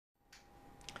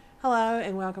Hello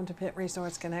and welcome to Pit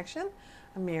Resource Connection.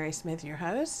 I'm Mary Smith, your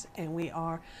host, and we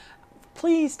are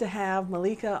pleased to have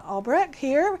Malaika Albrecht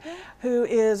here, who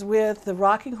is with the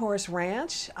Rocking Horse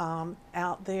Ranch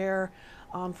out there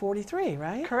on 43,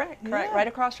 right? Correct, correct. Right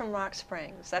across from Rock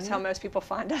Springs. That's how most people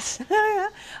find us. Yeah.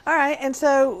 All right, and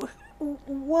so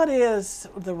what is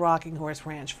the Rocking Horse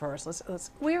Ranch first?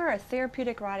 We are a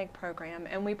therapeutic riding program,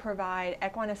 and we provide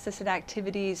equine-assisted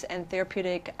activities and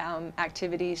therapeutic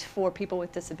activities for people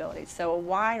with disabilities. So a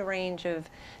wide range of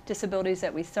disabilities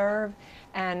that we serve,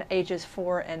 and ages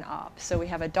 4 and up. So we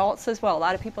have adults as well. A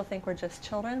lot of people think we're just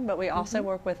children, but we also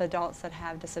work with adults that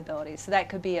have disabilities. So that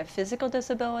could be a physical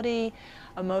disability,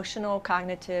 emotional,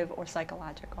 cognitive, or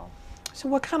psychological. So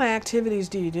what kind of activities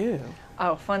do you do?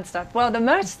 Oh, fun stuff. Well,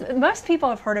 most people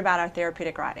have heard about our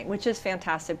therapeutic riding, which is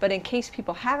fantastic. But in case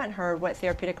people haven't heard what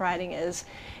therapeutic riding is,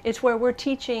 it's where we're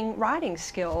teaching riding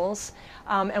skills.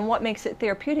 And what makes it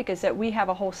therapeutic is that we have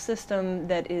a whole system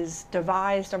that is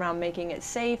devised around making it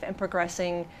safe and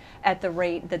progressing at the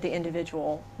rate that the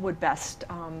individual would best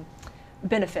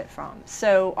benefit from.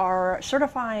 So our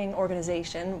certifying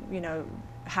organization, you know,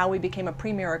 how we became a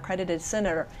premier accredited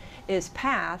center, is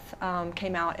PATH,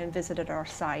 came out and visited our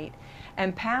site.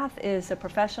 And PATH is a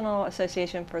professional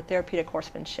association for therapeutic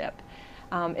horsemanship.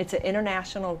 It's an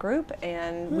international group,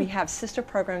 and we have sister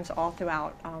programs all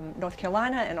throughout North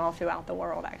Carolina and all throughout the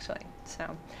world, actually.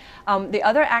 So the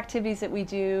other activities that we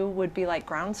do would be like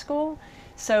ground school.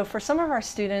 So for some of our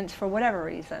students, for whatever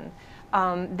reason,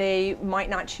 they might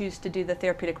not choose to do the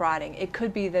therapeutic riding. It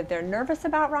could be that they're nervous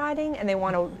about riding and they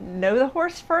want to know the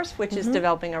horse first, which is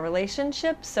developing a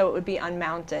relationship, so it would be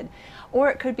unmounted. Or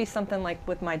it could be something like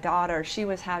with my daughter, she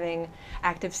was having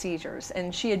active seizures,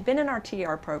 and she had been in our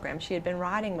TR program, she had been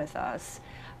riding with us,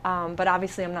 but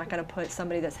obviously I'm not going to put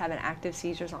somebody that's having active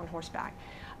seizures on horseback.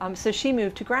 So she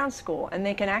moved to ground school, and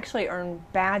they can actually earn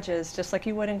badges just like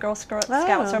you would in Girl Scouts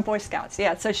or Boy Scouts.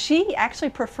 Yeah, so she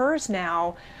actually prefers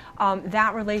now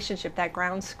that relationship, that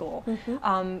ground school.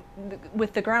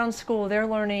 With the ground school, they're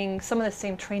learning some of the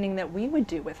same training that we would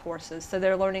do with horses. So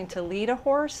they're learning to lead a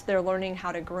horse, they're learning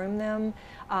how to groom them,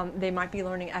 they might be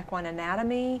learning equine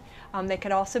anatomy. They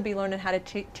could also be learning how to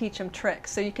teach them tricks.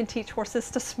 So you can teach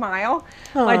horses to smile.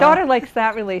 My daughter likes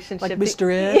that relationship. Like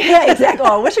Mr. Ed? Yeah, exactly.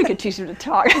 Oh, I wish we could teach them to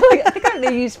talk. I think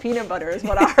they use peanut butter is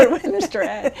what I heard with Mr.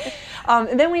 Ed.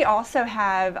 And then we also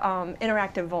have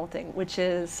interactive vaulting, which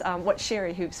is what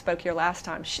Sherry, who spoke here last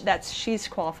time, she's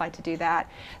qualified to do that.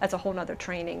 That's a whole nother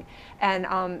training. And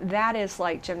that is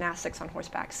like gymnastics on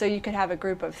horseback. So you could have a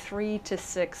group of 3 to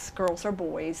 6 girls or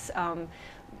boys.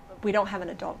 We don't have an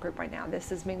adult group right now.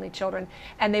 This is mainly children.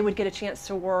 And they would get a chance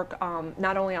to work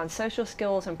not only on social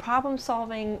skills and problem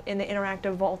solving in the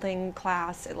interactive vaulting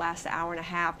class. It lasts an hour and a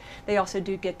half. They also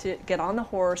do get to get on the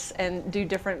horse and do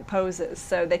different poses.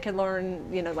 So they can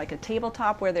learn, you know, like a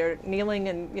tabletop where they're kneeling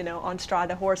and, you know, on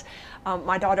stride the horse.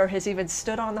 My daughter has even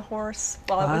stood on the horse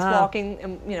while I was walking.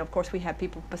 And, you know, of course, we have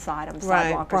people beside them,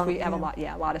 sidewalkers. We have a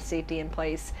lot of safety in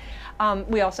place.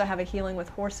 We also have a Healing with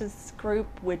Horses group,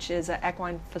 which is an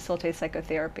equine facilitated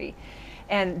psychotherapy,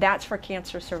 and that's for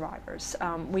cancer survivors.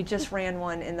 We just ran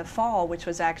one in the fall, which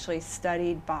was actually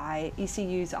studied by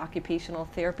ECU's occupational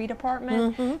therapy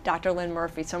department, Dr. Lynn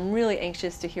Murphy. So I'm really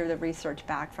anxious to hear the research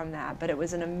back from that. But it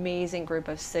was an amazing group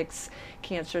of 6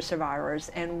 cancer survivors,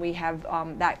 and we have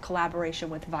that collaboration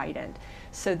with Vidant.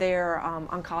 So their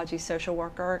oncology social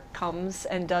worker comes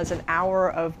and does an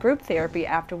hour of group therapy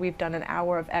after we've done an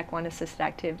hour of equine assisted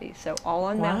activity. So all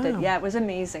unmounted. Yeah, it was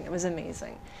amazing. It was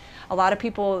amazing. A lot of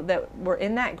people that were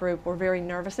in that group were very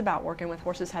nervous about working with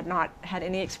horses, had not had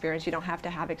any experience. You don't have to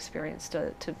have experience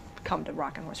to come to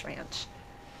Rocking Horse Ranch.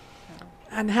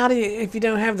 And how do you, if you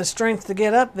don't have the strength to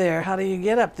get up there, how do you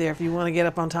get up there if you want to get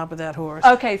up on top of that horse?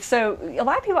 Okay, so a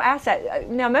lot of people ask that.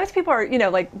 Now, most people are, you know,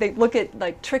 like they look at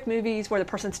like trick movies where the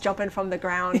person's jumping from the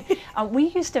ground. We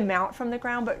used to mount from the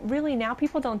ground, but really now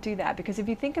people don't do that, because if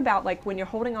you think about like when you're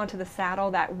holding onto the saddle,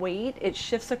 that weight, it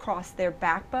shifts across their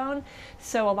backbone.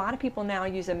 So a lot of people now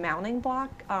use a mounting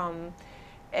block.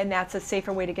 And that's a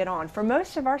safer way to get on. For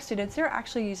most of our students, they're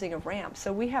actually using a ramp.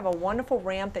 So we have a wonderful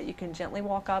ramp that you can gently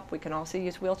walk up. We can also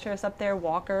use wheelchairs up there,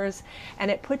 walkers,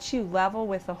 and it puts you level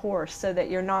with the horse so that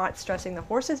you're not stressing the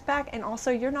horse's back, and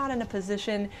also you're not in a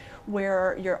position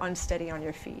where you're unsteady on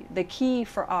your feet. The key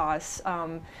for us,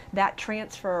 that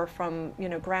transfer from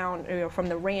ground, from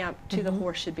the ramp to the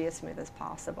horse should be as smooth as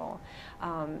possible.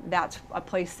 That's a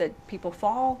place that people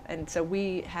fall, and so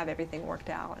we have everything worked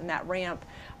out, and that ramp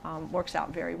works out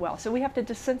very very well. So we have to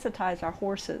desensitize our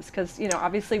horses because, you know,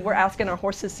 obviously we're asking our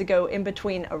horses to go in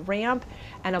between a ramp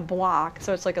and a block.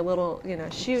 So it's like a little, you know,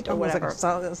 chute or whatever. Like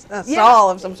a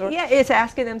stall of some sort. Yeah, it's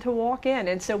asking them to walk in.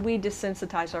 And so we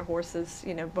desensitize our horses,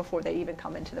 you know, before they even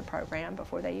come into the program,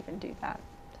 before they even do that.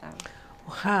 So.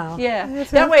 Wow. Yeah.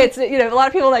 That way it's, you know, a lot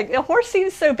of people are like, a horse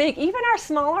seems so big. Even our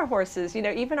smaller horses, you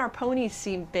know, even our ponies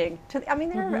seem big. I mean,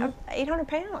 they're 800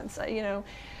 pounds, you know.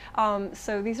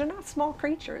 So these are not small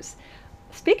creatures.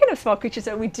 Speaking of small creatures,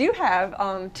 we do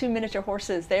have 2 miniature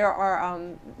horses. They are,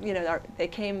 you know,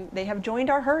 they have joined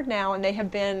our herd now, and they have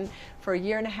been for a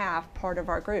year and a half part of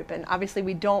our group. And obviously,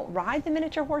 we don't ride the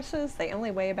miniature horses. They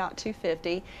only weigh about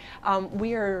 250.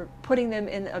 We are putting them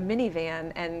in a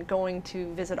minivan and going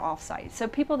to visit off-site. So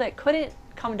people that couldn't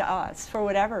come to us for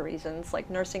whatever reasons, like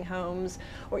nursing homes,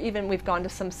 or even we've gone to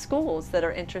some schools that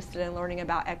are interested in learning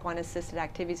about equine assisted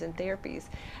activities and therapies.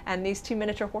 And these 2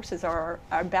 miniature horses are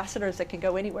our ambassadors that can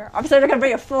go anywhere. Obviously they're going to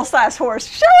bring a full-size horse,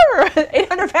 sure,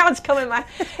 800 pounds coming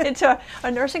into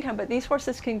a nursing home, but these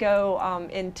horses can go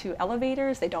into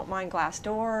elevators. They don't mind glass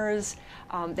doors.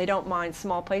 They don't mind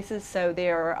small places, so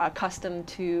they're accustomed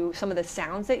to some of the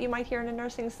sounds that you might hear in a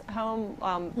nursing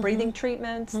home, breathing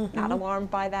treatments, not alarmed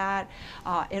by that.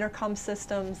 Intercom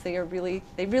systems, they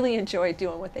really enjoy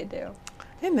doing what they do.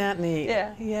 Isn't that neat?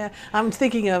 Yeah. Yeah. I'm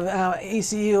thinking of how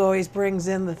ECU always brings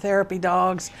in the therapy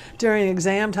dogs during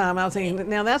exam time. I was thinking,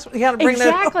 now that's, you got to bring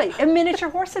exactly. And miniature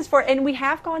horses and we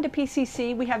have gone to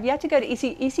PCC. We have yet to go to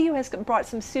ECU. ECU has brought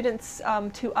some students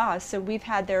to us, so we've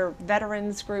had their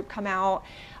veterans group come out.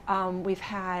 We've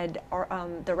had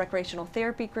the recreational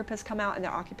therapy group has come out, and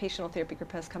their occupational therapy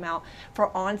group has come out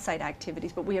for on-site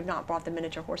activities, but we have not brought the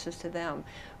miniature horses to them.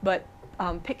 But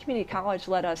Pitt Community College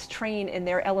let us train in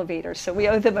their elevators, so we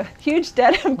owe them a huge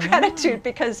debt of gratitude,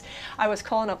 because I was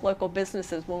calling up local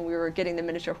businesses when we were getting the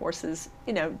miniature horses,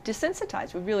 you know,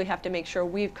 desensitized. We really have to make sure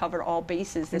we've covered all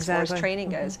bases as far as training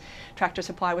goes. Tractor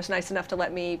Supply was nice enough to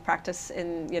let me practice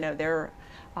in, you know,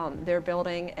 their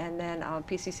building, and then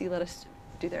PCC let us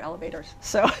do their elevators.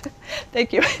 So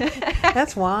thank you.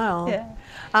 That's wild. Yeah.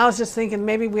 I was just thinking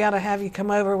maybe we ought to have you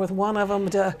come over with one of them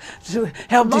to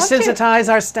help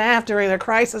desensitize our staff during their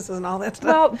crises and all that stuff.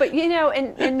 Well, but you know,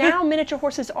 and now miniature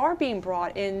horses are being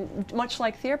brought in, much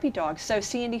like therapy dogs. So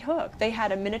Sandy Hook, they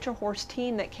had a miniature horse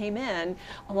team that came in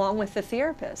along with the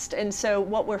therapist. And so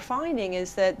what we're finding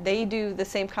is that they do the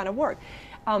same kind of work.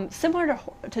 Similar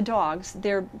to dogs,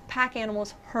 they're pack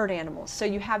animals, herd animals. So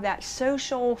you have that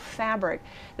social fabric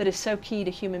that is so key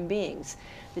to human beings.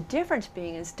 The difference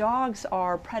being is dogs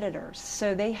are predators,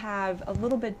 so they have a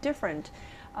little bit different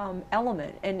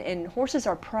element, and horses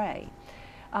are prey.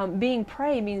 Being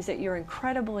prey means that you're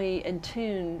incredibly in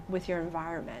tune with your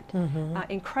environment,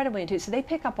 incredibly in tune. So they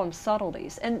pick up on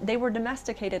subtleties, and they were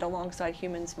domesticated alongside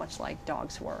humans much like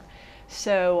dogs were.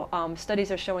 So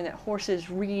studies are showing that horses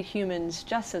read humans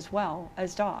just as well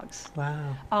as dogs.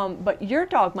 Wow. But your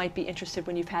dog might be interested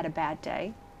when you've had a bad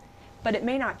day, but it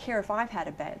may not care if I've had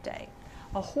a bad day.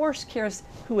 A horse cares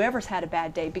whoever's had a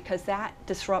bad day, because that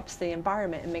disrupts the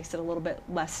environment and makes it a little bit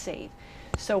less safe.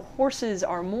 So horses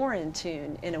are more in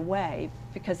tune in a way,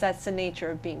 because that's the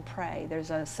nature of being prey.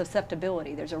 There's a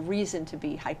susceptibility, there's a reason to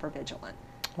be hypervigilant,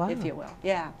 if you will.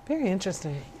 Yeah. Very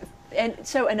interesting. And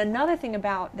so, and another thing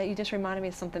about that, you just reminded me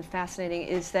of something fascinating,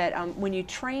 is that when you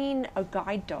train a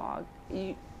guide dog,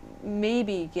 you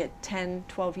maybe get 10,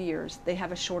 12 years. They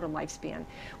have a shorter lifespan,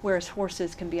 whereas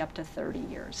horses can be up to 30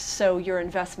 years. So your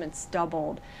investment's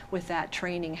doubled with that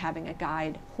training, having a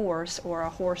guide horse or a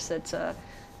horse that's a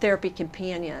therapy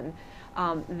companion,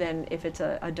 than if it's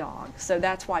a dog. So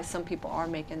that's why some people are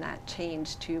making that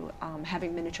change to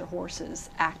having miniature horses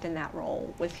act in that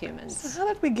role with humans. So how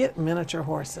did we get miniature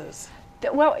horses?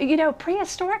 Well, you know,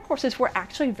 prehistoric horses were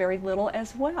actually very little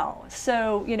as well.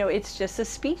 So, you know, it's just a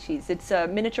species. It's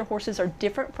miniature horses are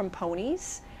different from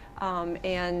ponies,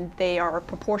 and they are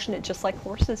proportionate just like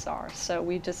horses are. So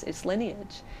it's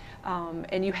lineage.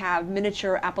 And you have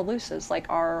miniature Appaloosas, like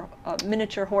our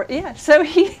miniature horse. Yeah, so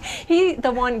he,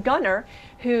 the one Gunner,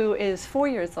 who is 4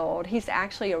 years old, he's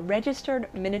actually a registered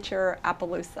miniature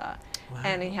Appaloosa. Wow.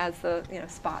 And he has the, you know,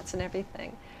 spots and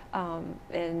everything.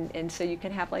 And so you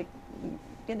can have, like,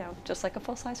 you know, just like a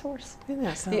full-size horse.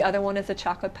 The other one is a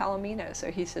chocolate palomino,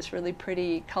 so he's this really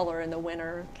pretty color in the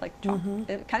winter, like chocolate.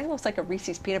 It kind of looks like a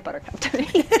Reese's peanut butter cup to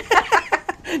me.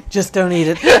 Just don't eat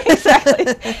it.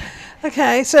 Exactly.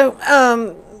 Okay, so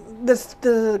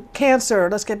the cancer,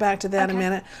 let's get back to that in a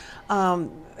minute.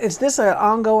 Is this an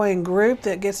ongoing group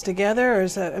that gets together, or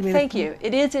is that, I mean? Thank you.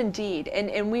 It is indeed,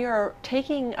 and we are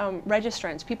taking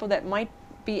registrants, people that might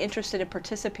be interested in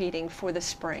participating for the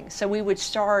spring. So we would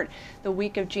start the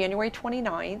week of January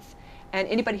 29th, and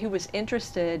anybody who was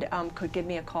interested could give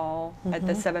me a call at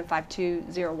the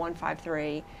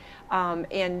 752-0153.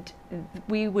 And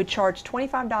we would charge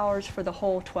 $25 for the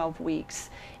whole 12 weeks.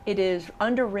 It is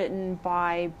underwritten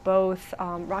by both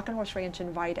Rockin' Horse Ranch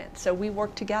and Vidant. So we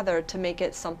work together to make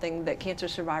it something that cancer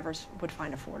survivors would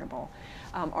find affordable.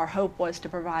 Our hope was to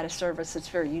provide a service that's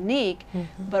very unique,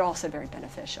 but also very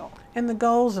beneficial. And the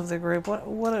goals of the group,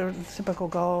 what are the typical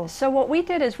goals? So what we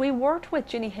did is we worked with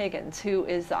Jenny Higgins, who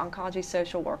is the oncology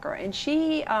social worker, and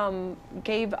she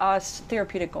gave us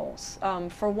therapeutic goals.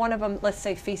 For one of them, let's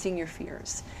say facing your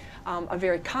fears. A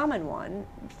very common one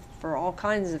for all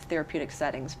kinds of therapeutic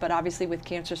settings, but obviously with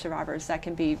cancer survivors that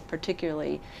can be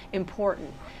particularly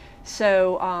important.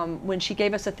 So when she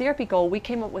gave us a therapy goal, we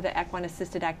came up with an equine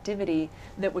assisted activity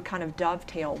that would kind of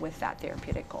dovetail with that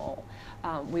therapeutic goal.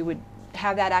 We would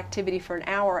have that activity for an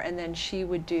hour, and then she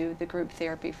would do the group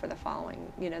therapy for the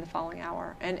following, the following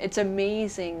hour. And it's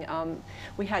amazing.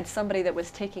 We had somebody that was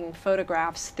taking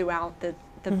photographs throughout the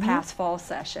past fall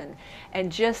session,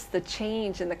 and just the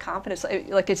change and the confidence,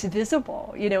 like it's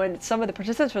visible, and some of the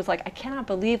participants was like, I cannot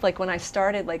believe, like when I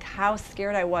started, like how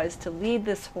scared I was to lead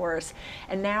this horse,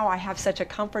 and now I have such a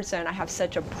comfort zone, I have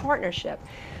such a partnership.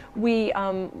 We,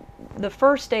 the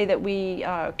first day that we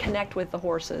connect with the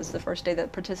horses, the first day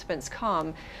that participants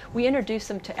come, we introduce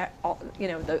them to,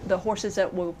 the horses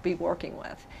that we'll be working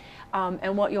with.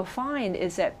 And what you'll find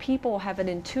is that people have an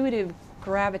intuitive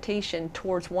gravitation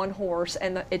towards one horse,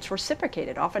 and it's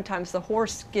reciprocated. Oftentimes the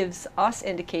horse gives us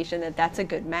indication that that's a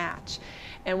good match.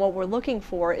 And what we're looking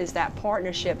for is that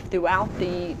partnership throughout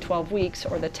the 12 weeks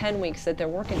or the 10 weeks that they're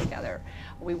working together.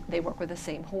 They work with the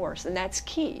same horse, and that's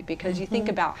key, because you think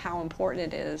about how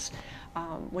important it is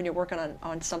when you're working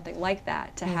on something like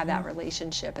that to have that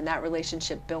relationship, and that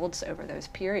relationship builds over those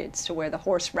periods to where the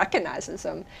horse recognizes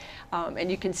them, and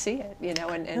you can see it,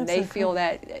 and they feel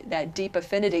that deep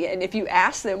affinity. And if you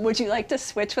ask them, would you like to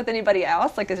switch with anybody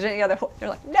else? Like, is there any other horse? They're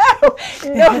like, no,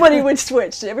 nobody would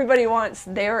switch. Everybody wants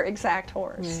their exact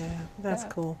horse. Yeah, that's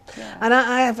cool. Yeah. And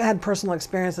I have had personal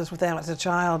experiences with that as a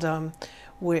child.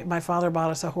 My father bought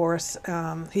us a horse.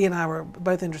 He and I were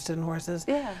both interested in horses.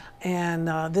 Yeah.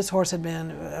 And this horse had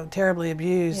been terribly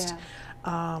abused.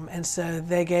 Yeah. And so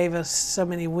they gave us so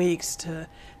many weeks to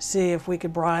see if we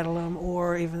could bridle him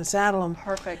or even saddle him.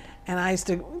 Perfect. And I used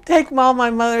to take all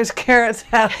my mother's carrots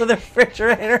out of the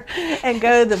refrigerator and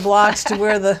go to the blocks to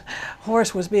where the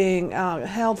horse was being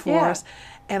held for us.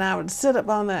 And I would sit up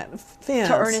on that fence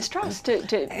To earn his trust.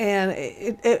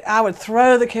 And I would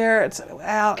throw the carrots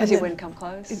out. Because he wouldn't come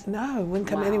close? No, he wouldn't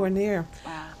come anywhere near.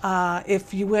 Wow.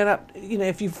 If you went up,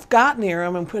 if you got near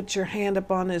him and put your hand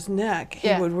up on his neck,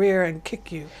 he would rear and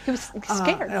kick you. He was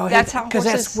scared. That's how horses... Because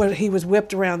that's what he was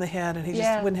whipped around the head, and he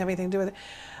just wouldn't have anything to do with it.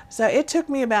 So it took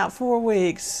me about 4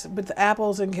 weeks with the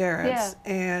apples and carrots,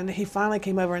 and he finally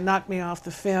came over and knocked me off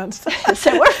the fence.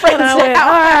 So we're friends and I now. went,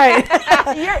 all right,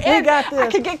 You're we in. got this.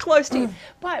 I could get close to you.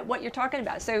 But what you're talking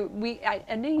about, so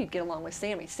I knew you'd get along with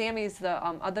Sammy. Sammy's the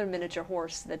other miniature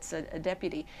horse that's a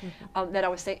deputy that I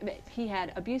was saying. He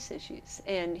had abuse issues,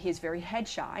 and he's very head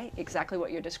shy, exactly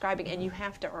what you're describing, and you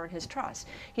have to earn his trust.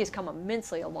 He has come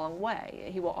immensely a long way.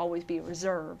 He will always be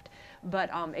reserved.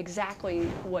 But exactly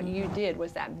what you did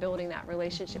was that building that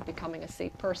relationship, becoming a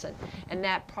safe person. And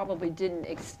that probably didn't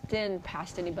extend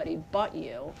past anybody but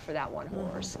you for that one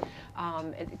horse,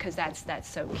 because that's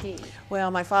so key.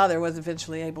 Well, my father was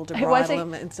eventually able to bridle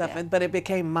him and stuff, but it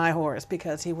became my horse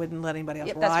because he wouldn't let anybody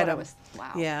else ride him.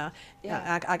 Wow.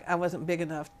 Yeah. I wasn't big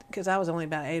enough, because I was only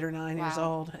about 8 or 9 years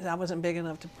old. I wasn't big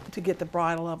enough to get the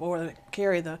bridle up or to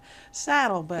carry the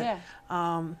saddle, but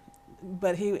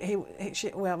but she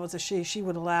was a she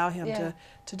would allow him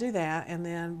to do that, and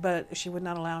then, but she would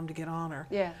not allow him to get on her.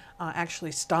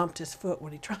 Actually stomped his foot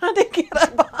when he tried to get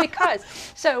up. Because,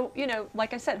 so,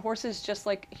 like I said, horses, just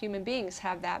like human beings,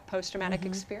 have that post-traumatic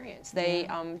experience. They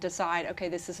decide, okay,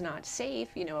 this is not safe,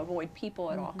 avoid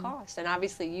people at all costs. And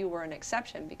obviously you were an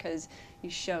exception because you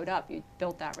showed up, you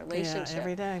built that relationship. Yeah,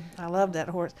 every day. I love that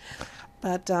horse.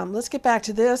 But let's get back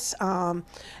to this.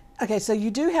 Okay, so you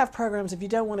do have programs if you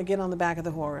don't want to get on the back of the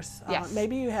horse. Yes.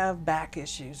 Maybe you have back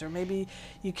issues, or maybe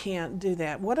you can't do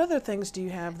that. What other things do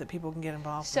you have that people can get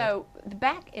involved with? So the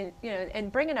back,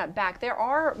 and bringing up back, there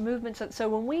are movements. So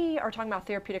when we are talking about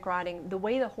therapeutic riding, the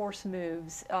way the horse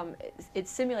moves, it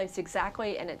simulates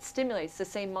exactly, and it stimulates the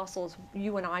same muscles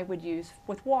you and I would use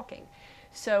with walking.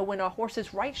 So when a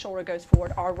horse's right shoulder goes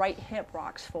forward, our right hip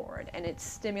rocks forward, and it's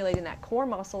stimulating that core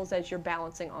muscles as you're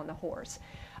balancing on the horse.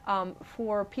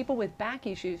 For people with back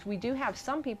issues, we do have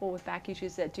some people with back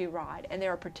issues that do ride, and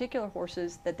there are particular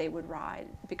horses that they would ride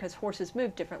because horses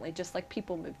move differently, just like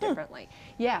people move differently.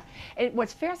 Yeah, and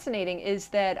what's fascinating is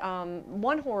that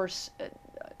one horse,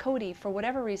 Cody, for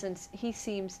whatever reasons, he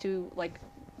seems to, like,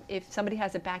 if somebody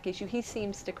has a back issue, he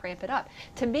seems to cramp it up.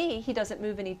 To me, he doesn't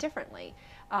move any differently.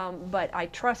 But I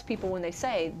trust people when they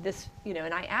say this, you know,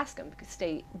 and I ask them,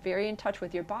 stay very in touch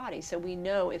with your body so we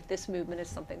know if this movement is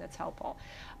something that's helpful.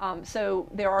 So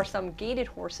there are some gaited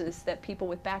horses that people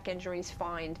with back injuries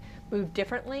find move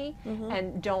differently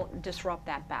and don't disrupt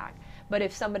that back. But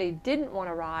if somebody didn't want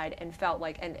to ride and felt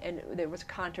like, and there was a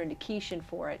contraindication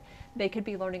for it, they could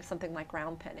be learning something like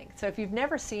round pinning. So if you've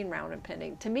never seen round and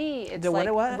pinning, to me it's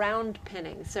round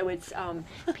pinning. So it's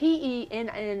P-E-N-N-I-N-G.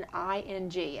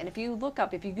 And if you look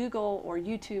up, if you Google or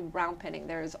YouTube round pinning,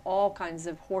 there's all kinds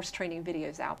of horse training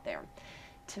videos out there.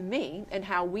 To me, and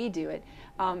how we do it,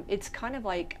 it's kind of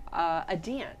like a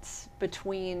dance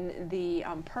between the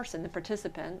person, the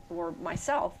participant, or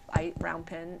myself. I round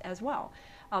pin as well.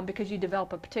 Because you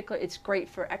develop a particular, it's great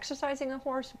for exercising a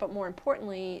horse, but more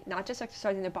importantly, not just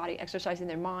exercising their body, exercising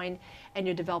their mind, and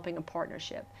you're developing a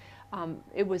partnership.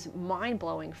 It was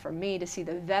mind-blowing for me to see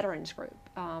the veterans group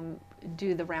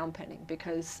do the round pinning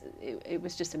because it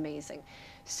was just amazing.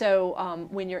 So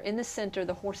when you're in the center,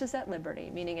 the horse is at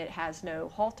liberty, meaning it has no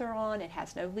halter on, it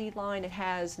has no lead line, it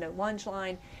has no lunge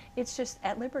line. It's just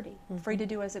at liberty, free to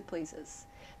do as it pleases.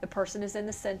 The person is in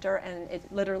the center, and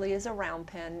it literally is a round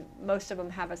pin. Most of them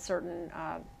have a certain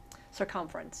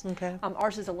circumference. Okay.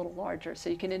 Ours is a little larger, so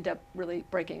you can end up really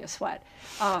breaking a sweat,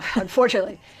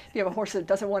 unfortunately, if you have a horse that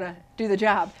doesn't want to do the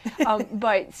job.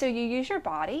 But so you use your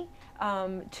body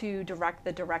to direct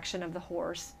the direction of the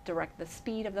horse, direct the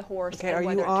speed of the horse. Okay, and are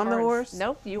whether you it on the turns. horse?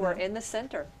 Nope, you are in the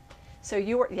center. So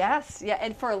you were, yes, yeah,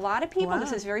 and for a lot of people,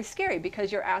 this is very scary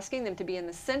because you're asking them to be in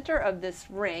the center of this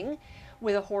ring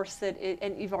with a horse that,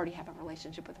 and you've already have a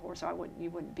relationship with a horse, so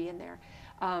you wouldn't be in there.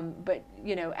 But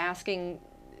you know, asking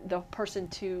the person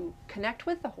to connect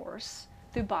with the horse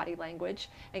through body language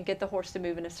and get the horse to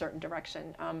move in a certain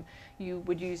direction. You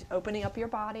would use opening up your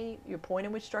body, your point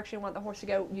in which direction you want the horse to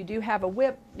go. You do have a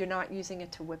whip. You're not using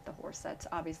it to whip the horse. That's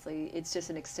obviously, it's just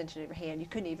an extension of your hand. You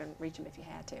couldn't even reach him if you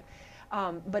had to.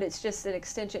 But it's just an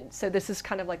extension. So this is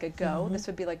kind of like a go. This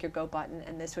would be like your go button,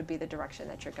 and this would be the direction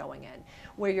that you're going in.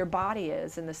 Where your body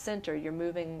is in the center, you're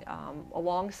moving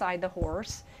alongside the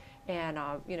horse, and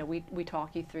you know, we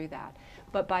talk you through that.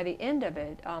 But by the end of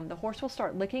it, the horse will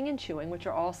start licking and chewing, which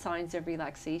are all signs of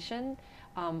relaxation.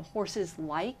 Horses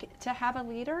like to have a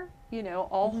leader. You know,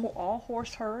 all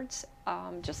horse herds,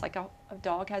 just like a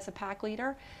dog has a pack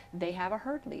leader, they have a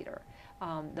herd leader.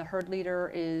 The herd leader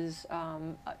is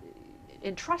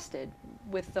entrusted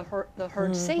with the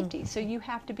herd's safety. So you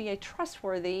have to be a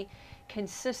trustworthy,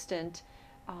 consistent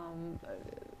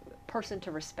person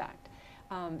to respect.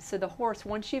 So the horse,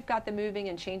 once you've got them moving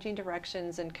and changing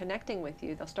directions and connecting with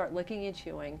you, they'll start licking and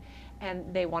chewing,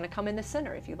 and they want to come in the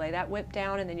center. If you lay that whip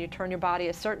down and then you turn your body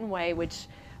a certain way, which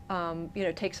you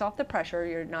know, takes off the pressure,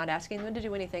 you're not asking them to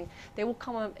do anything, they will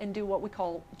come up and do what we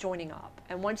call joining up.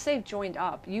 And once they've joined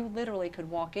up, you literally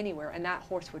could walk anywhere and that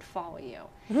horse would follow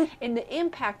you. And the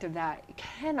impact of that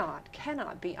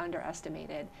cannot be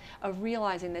underestimated, of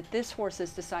realizing that this horse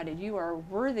has decided you are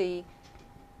worthy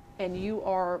and you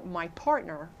are my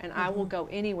partner, and I will go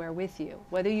anywhere with you.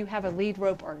 Whether you have a lead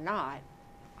rope or not,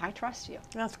 I trust you.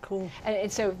 That's cool.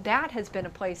 And so that has been a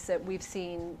place that we've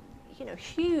seen, you know,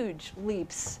 huge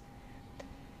leaps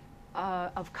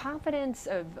of confidence,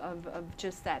 of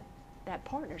just that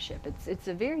partnership. It's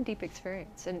a very deep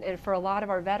experience. And for a lot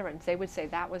of our veterans, they would say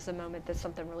that was the moment that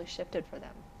something really shifted for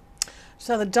them.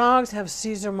 So the dogs have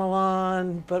Caesar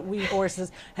Milan, but we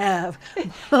horses have Rocket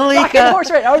Malaika.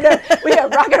 Horse Ranch. Oh no, we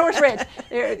have Rocket Horse Ranch.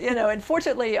 You know,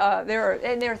 unfortunately, there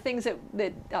are things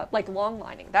that like long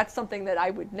lining. That's something that I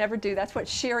would never do. That's what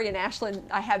Sherry and Ashlyn,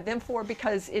 I have them for,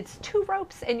 because it's 2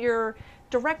 ropes and you're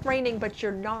direct reining, but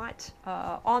you're not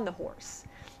on the horse.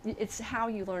 It's how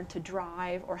you learn to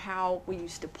drive, or how we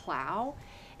used to plow.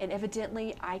 And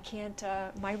evidently I can't,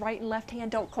 my right and left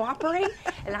hand don't cooperate,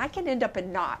 and I can end up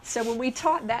in knots. So when we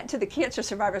taught that to the cancer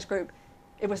survivors group,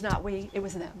 it was not we, it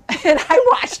was them. And I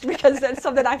watched, because that's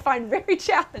something I find very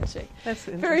challenging. That's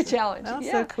very challenging. That's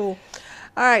yeah. so cool.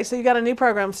 All right, so you got a new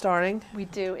program starting. We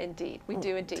do indeed. We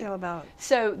do indeed. Tell about it.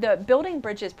 So the Building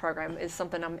Bridges program is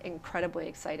something I'm incredibly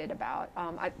excited about.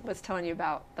 I was telling you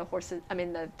about the horses,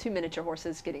 the 2 miniature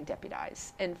horses getting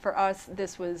deputized. And for us,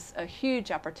 this was a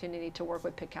huge opportunity to work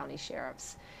with Pitt County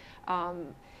sheriffs.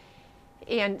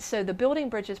 And so the Building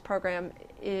Bridges program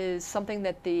is something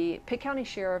that the Pitt County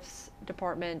Sheriff's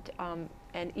Department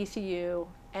and ECU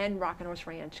and Rockin' Horse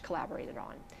Ranch collaborated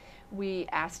on. We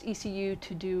asked ECU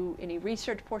to do any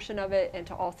research portion of it and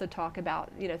to also talk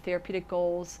about, you know, therapeutic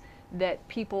goals that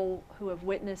people who have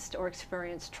witnessed or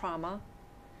experienced trauma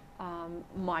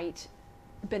might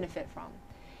benefit from.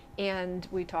 And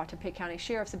we talked to Pitt County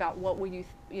Sheriffs about what would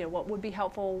what would be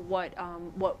helpful,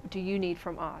 what do you need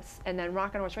from us. And then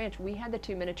Rockin' Horse Ranch, we had the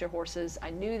 2 miniature horses.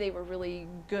 I knew they were really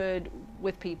good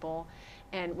with people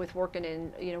and with working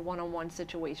in, you know, one-on-one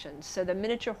situations. So the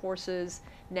miniature horses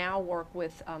now work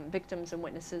with victims and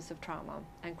witnesses of trauma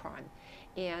and crime.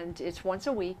 And it's once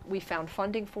a week. We found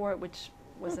funding for it, which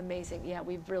was amazing. Yeah,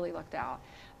 we've really lucked out,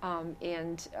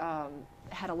 and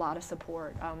had a lot of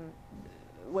support.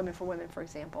 Women for Women, for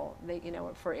example, they, you know,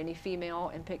 for any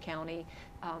female in Pitt County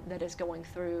that is going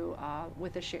through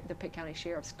with the Pitt County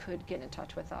Sheriffs could get in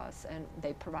touch with us, and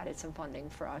they provided some funding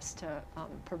for us to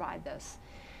provide this.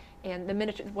 And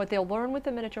what they'll learn with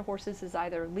the miniature horses is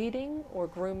either leading or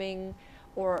grooming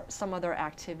or some other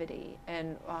activity.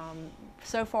 And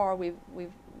so far we've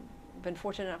been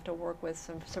fortunate enough to work with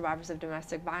some survivors of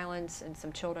domestic violence and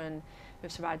some children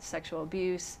who've survived sexual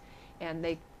abuse, and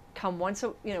they come one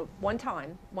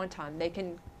time. They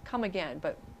can come again,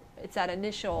 but it's that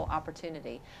initial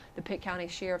opportunity. The Pitt County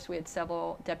Sheriffs, we had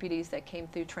several deputies that came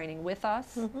through training with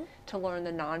us to learn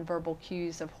the nonverbal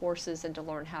cues of horses and to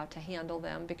learn how to handle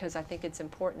them, because I think it's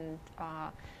important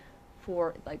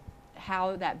for like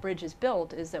how that bridge is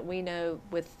built is that we know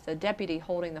with the deputy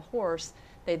holding the horse,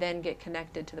 they then get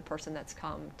connected to the person that's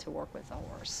come to work with the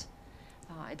horse.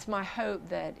 It's my hope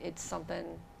that it's something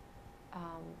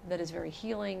that is very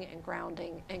healing and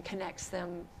grounding and connects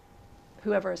them,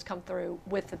 whoever has come through,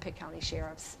 with the Pitt County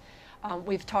Sheriffs.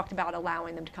 We've talked about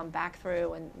allowing them to come back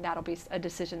through, and that'll be a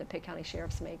decision that Pitt County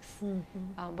Sheriffs makes.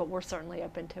 But we're certainly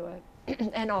open to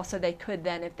it. And also they could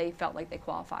then, if they felt like they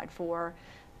qualified for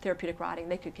therapeutic riding,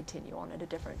 they could continue on it a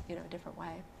different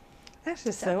way. That's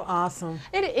just so awesome.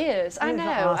 It is. I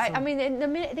know. Awesome. I mean,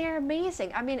 they're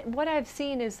amazing. I mean, what I've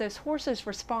seen is those horses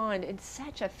respond in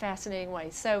such a fascinating way.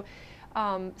 So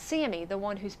Sammy, the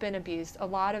one who's been abused, a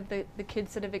lot of the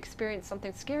kids that have experienced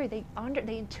something scary, they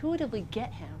intuitively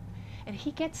get him, and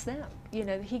he gets them. You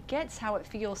know, he gets how it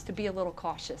feels to be a little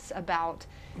cautious about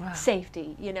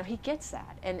safety. You know, he gets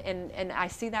that, and I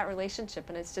see that relationship,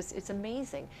 and it's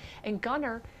amazing. And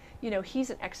Gunner, you know, he's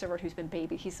an extrovert who's been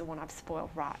babied. He's the one I've spoiled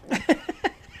rotten.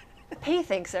 He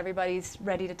thinks everybody's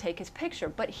ready to take his picture,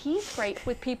 but he's great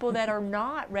with people that are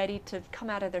not ready to come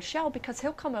out of their shell, because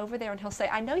he'll come over there and he'll say,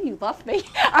 I know you love me.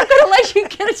 I'm going to let you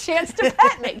get a chance to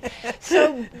pet me.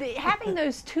 So having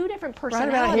those 2 different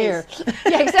personalities. Right about here.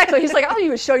 Yeah, exactly. He's like, I'll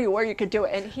even show you where you could do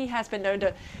it. And he has been known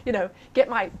to, you know, get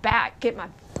my back, get my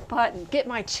butt, and get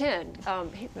my chin.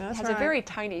 He has a very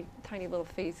tiny little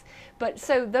face. But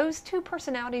so those 2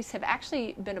 personalities have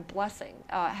actually been a blessing,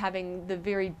 having the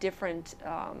very different,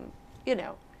 you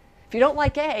know, if you don't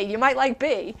like A, you might like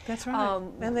B. That's right.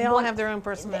 And they all have their own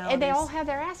personalities. And they all have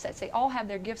their assets. They all have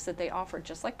their gifts that they offer,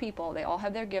 just like people. They all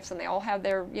have their gifts, and they all have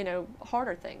their, you know,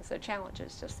 harder things, their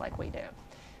challenges, just like we do.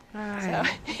 All right.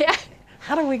 So, yeah.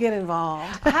 How do we get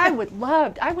involved? I would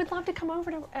love to come over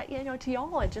to you know, to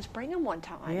y'all and just bring them one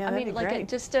time. Yeah, I mean, that'd be like great.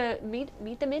 just to meet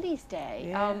the Middies Day.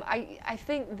 Yeah. I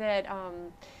think that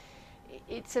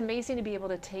it's amazing to be able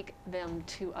to take them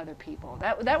to other people.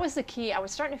 That was the key. I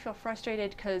was starting to feel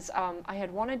frustrated because I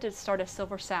had wanted to start a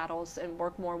Silver Saddles and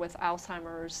work more with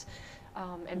Alzheimer's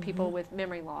and people with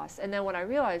memory loss. And then what I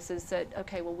realized is that,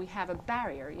 okay, well, we have a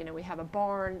barrier. You know, we have a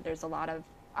barn. There's a lot of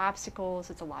obstacles.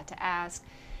 It's a lot to ask.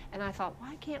 And I thought,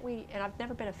 why can't we? And I've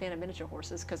never been a fan of miniature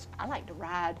horses because I like to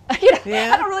ride. You know,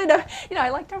 Yeah. I don't really know. You know, I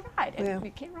like to ride, and Yeah. we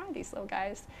can't ride these little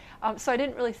guys. So I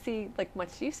didn't really see like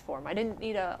much use for them. I didn't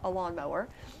need a lawnmower,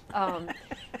 and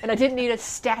I didn't need a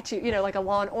statue. You know, like a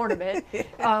lawn ornament.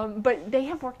 But they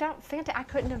have worked out fantastic. I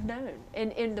couldn't have known.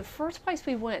 And in the first place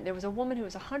we went, there was a woman who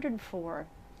was 104,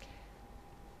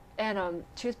 and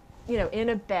she was, you know, in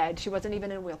a bed. She wasn't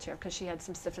even in a wheelchair because she had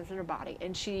some stiffness in her body,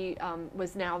 and she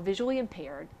was now visually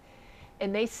impaired.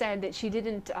 And they said that she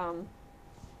didn't,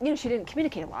 you know, she didn't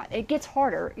communicate a lot. It gets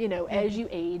harder, you know, as you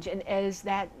age and as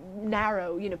that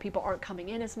narrow, you know, people aren't coming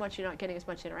in as much, you're not getting as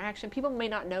much interaction. People may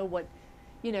not know what,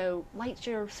 you know, lights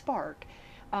your spark,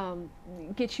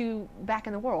 gets you back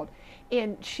in the world.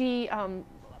 And she,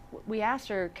 we asked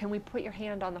her, can we put your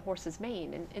hand on the horse's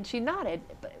mane? And she nodded,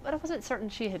 but I wasn't certain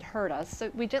she had heard us.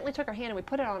 So we gently took her hand and we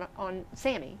put it on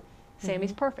Sammy.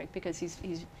 Sammy's perfect because he's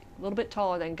a little bit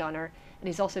taller than Gunner, and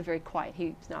he's also very quiet.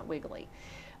 He's not wiggly.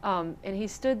 And he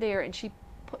stood there, and she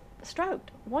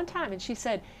stroked one time, and she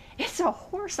said, "It's a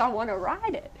horse. I want to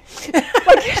ride it."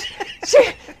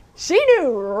 Like, she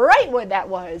knew right what that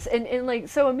was. And like,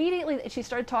 so immediately she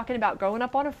started talking about growing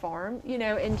up on a farm, you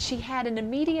know, and she had an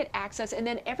immediate access, and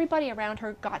then everybody around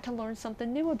her got to learn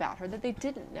something new about her that they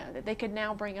didn't know, that they could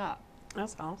now bring up.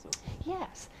 That's awesome.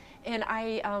 Yes. And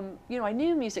I, you know, I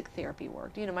knew music therapy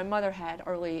worked. You know, my mother had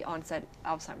early onset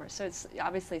Alzheimer's, so it's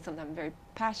obviously something I'm very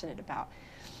passionate about.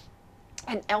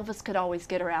 And Elvis could always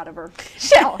get her out of her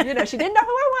shell. You know, she didn't know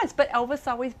who I was, but Elvis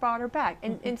always brought her back.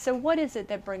 And so what is it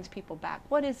that brings people back?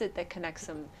 What is it that connects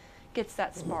them, gets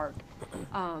that spark?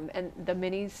 And the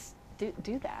minis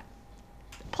do that.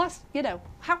 Plus, you know,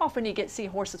 how often do you get to see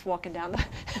horses walking down the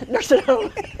nursing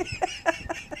home?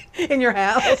 In your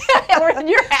house? Or in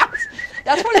your house.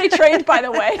 That's where they trained, by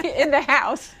the way, in the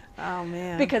house. Oh,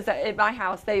 man. Because at my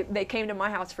house, they came to my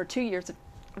house for 2 years of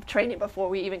training before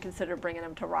we even considered bringing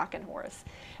them to Rockin' Horse.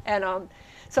 And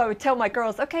so I would tell my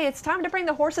girls, okay, it's time to bring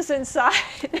the horses inside.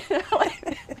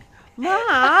 Ma!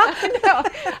 I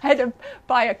had to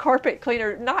buy a carpet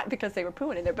cleaner, not because they were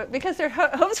pooing in there, but because their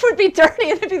hooves would be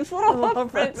dirty and there'd be these little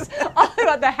hoof prints all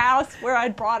about the house where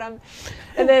I'd brought them.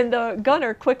 And then the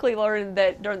gunner quickly learned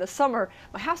that during the summer,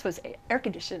 my house was air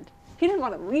conditioned. He didn't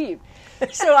want to leave.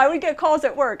 So I would get calls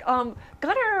at work.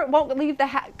 Gunner won't leave the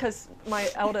house, because my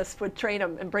eldest would train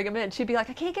him and bring him in. She'd be like,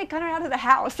 I can't get Gunner out of the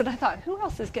house. And I thought, who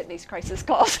else is getting these crisis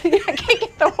calls? I can't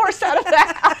get the horse out of the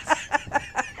house.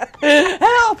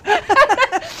 Help!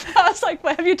 I was like,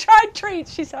 well, have you tried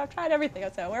treats? She said, I've tried everything.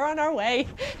 I said, we're on our way.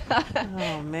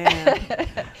 Oh, man.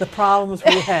 The problems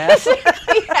we have.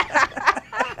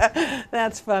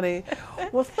 That's funny.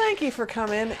 Well, thank you for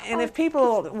coming. And if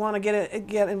people want to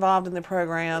get involved in the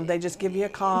program, they just give you a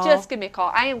call. Just give me a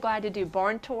call. I am glad to do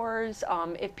barn tours.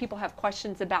 If people have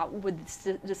questions about would this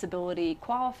disability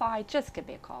qualify, just give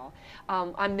me a call.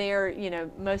 I'm there, you know,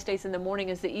 most days in the morning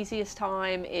is the easiest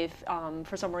time. If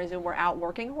for some reason we're out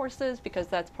working horses, because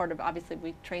that's part of, obviously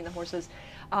we train the horses,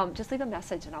 just leave a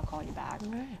message and I'll call you back.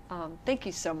 Right. Thank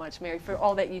you so much, Mary, for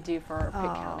all that you do for Pitt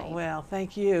County. Well,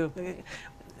 thank you.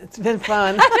 It's been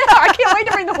fun. I can't wait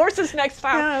to bring the horses next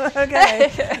time.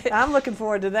 Okay. I'm looking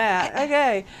forward to that.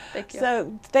 Okay. Thank you.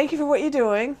 So thank you for what you're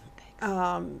doing.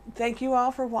 Thank you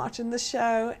all for watching the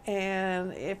show.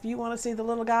 And if you want to see the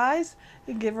little guys,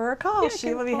 you give her a call. Yeah,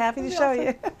 she will be happy to show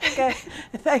you. Okay.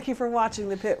 Thank you for watching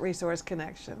the Pitt Resource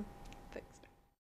Connection.